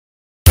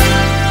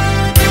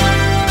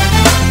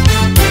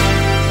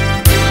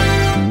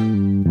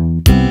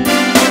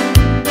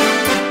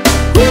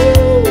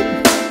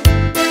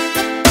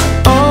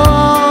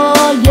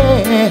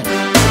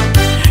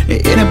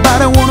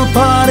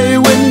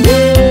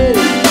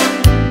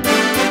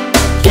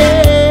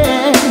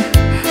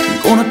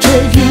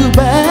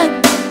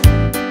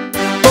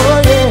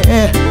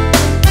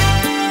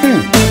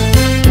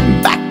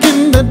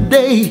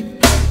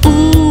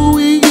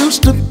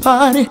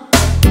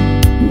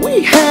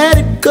had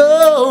it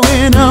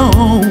going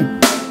on.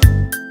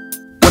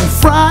 When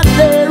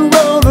Friday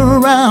rolled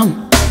around,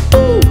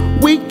 ooh,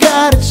 we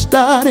got it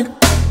started.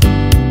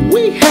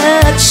 We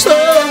had so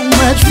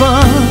much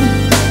fun.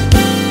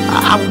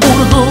 I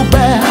wanna go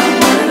back.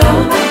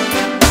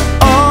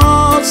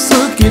 Oh,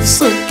 suck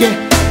it,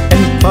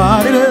 and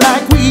party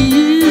like we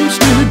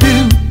used to do.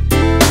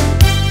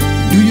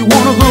 Do you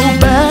wanna go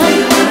back?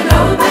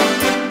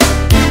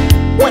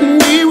 When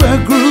we were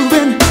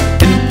grooving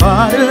and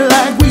party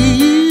like we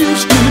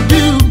used to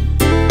do.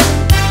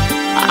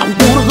 I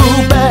wanna go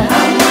back.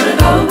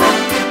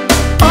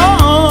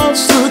 Oh,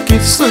 suck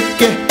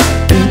it,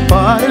 and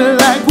party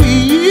like we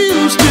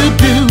used to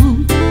do.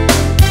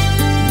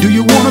 Do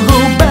you wanna go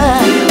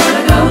back?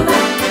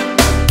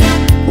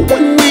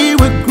 When we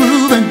were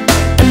grooving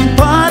and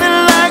party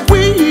like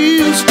we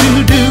used to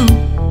do.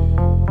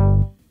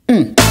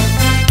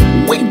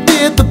 We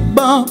did the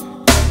bump,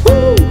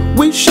 woo,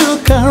 we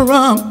shook our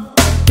rump,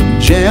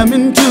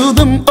 jamming to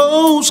them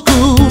old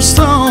school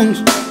songs.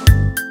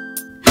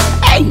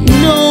 Ain't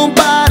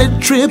nobody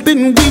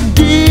tripping, we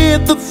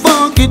did the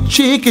funky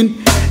chicken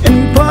and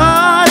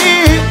party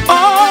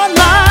all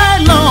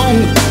night long.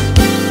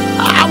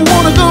 I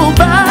wanna go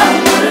back.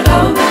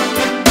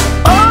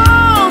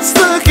 Oh,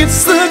 suck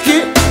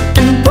it,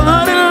 and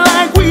party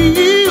like we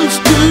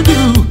used to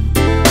do.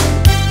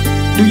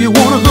 Do you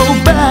wanna go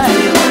back?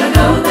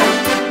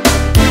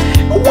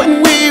 When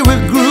we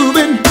were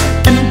grooving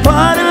and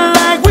party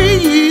like we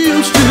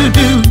used to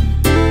do.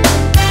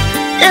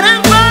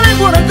 Anybody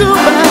wanna go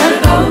back?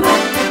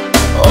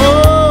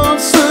 Oh,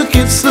 suck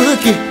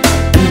it,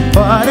 and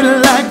party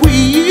like we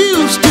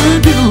used to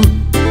do.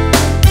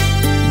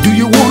 Do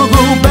you wanna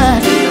go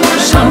back?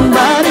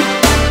 Somebody,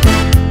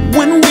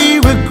 when we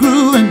were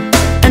grooving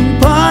and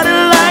party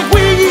like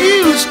we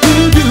used to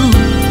do.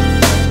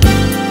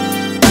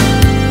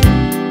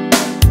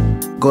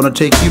 Gonna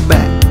take you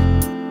back.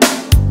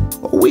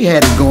 We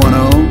had it going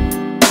on.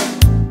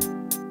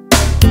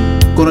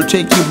 Gonna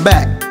take you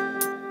back.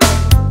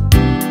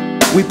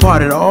 We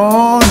partied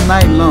all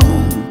night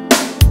long.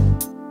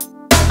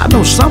 I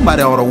know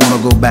somebody ought to wanna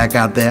go back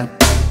out there.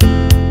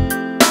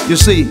 You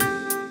see,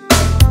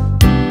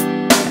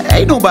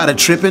 ain't nobody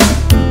tripping,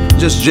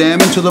 just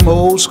jamming to them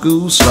old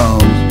school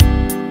songs.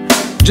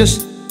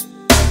 Just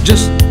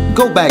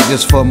go back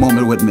just for a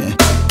moment with me.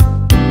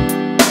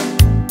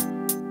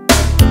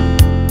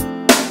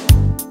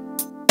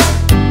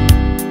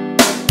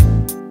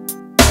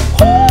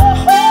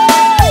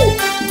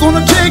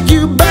 Gonna take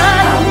you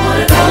back.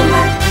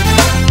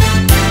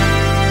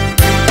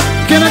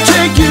 Can I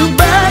take you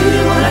back?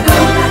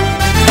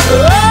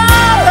 Oh,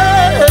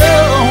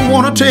 I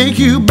wanna take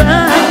you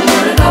back.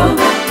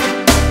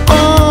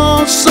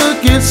 Oh,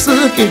 suck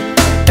it,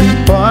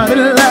 and party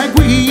like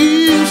we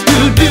used to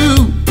do.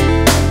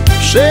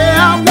 Say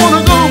I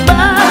wanna go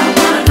back.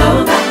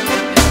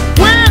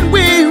 When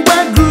we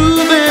were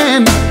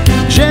grooving,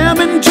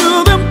 jamming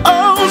to them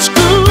old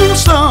school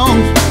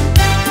songs.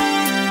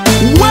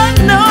 When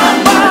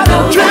nobody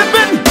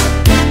tripping,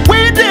 we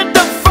did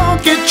the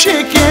funky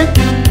chicken,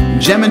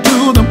 jamming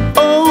to them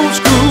old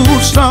school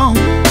songs.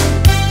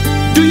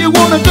 Do you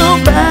wanna go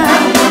back?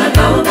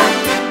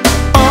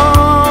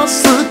 Oh,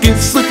 suck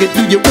it,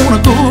 do you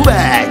wanna go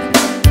back?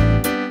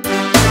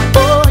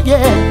 Oh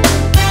yeah.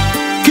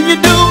 Can you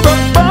do the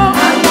bump?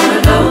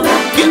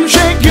 Can you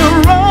shake your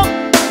rump?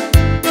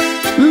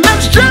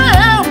 Let's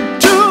jam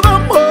to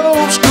them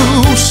old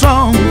school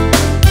songs.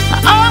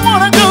 I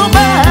wanna go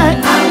back.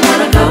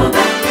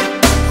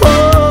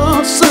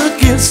 Oh,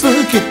 suck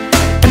it,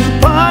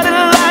 and party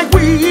like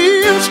we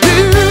used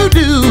to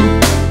do.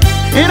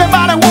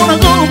 Anybody wanna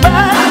go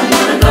back?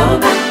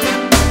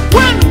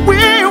 When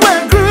we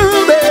were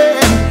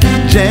grooving,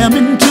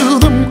 jamming to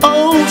them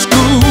old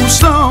school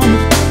songs.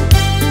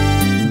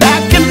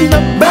 Back in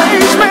the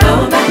basement,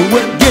 we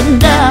were getting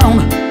down,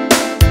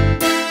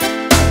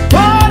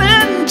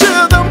 partying to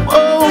them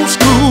old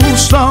school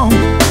songs.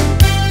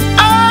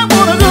 I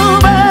wanna go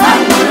back.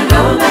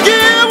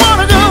 You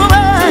wanna go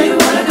back.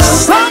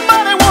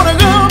 Somebody wanna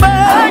go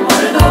back.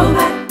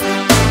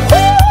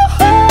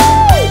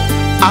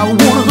 I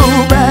wanna go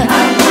back.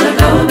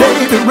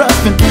 David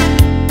Ruffin,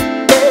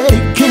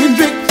 Eddie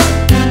Kendrick,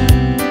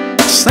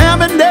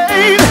 Sam and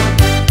Dave.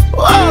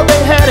 Oh,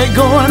 they had it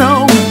going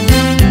on.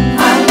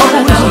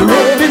 Oh, it's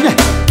Redding.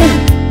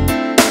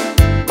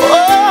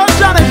 Oh,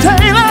 Johnny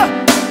Taylor,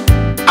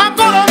 I'm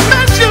gonna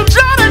miss you,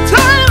 Johnny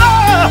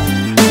Taylor.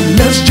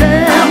 Let's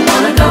jam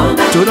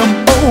to them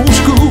old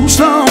school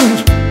songs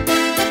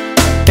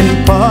and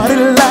party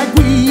like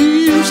we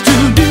used to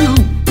do.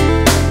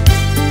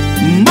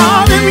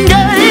 Marvin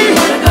Gaye,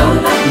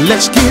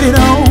 let's get it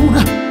on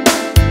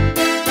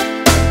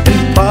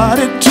and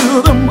party to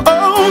them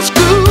old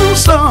school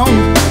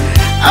songs.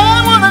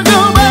 I wanna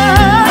go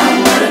back.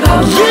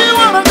 You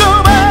wanna go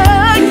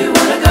back.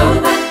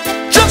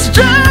 Just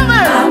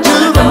jamming to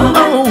them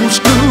old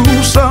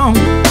school songs.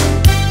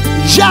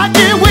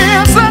 Jackie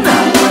Wilson,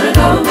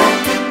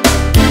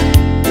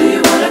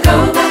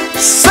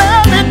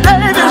 Sammy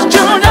Davis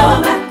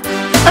Jr.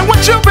 And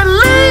would you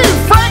believe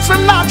Frank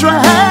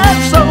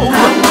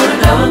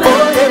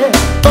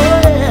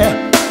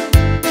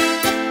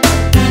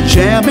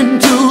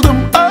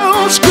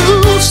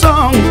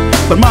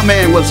But my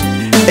man was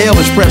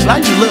Elvis Presley. I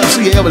used to love to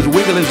see Elvis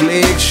wiggle his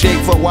legs, shake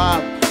for a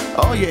while.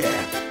 Oh yeah,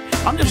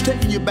 I'm just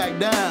taking you back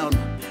down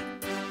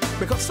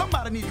because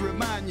somebody needs to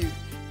remind you,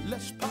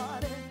 let's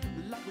party.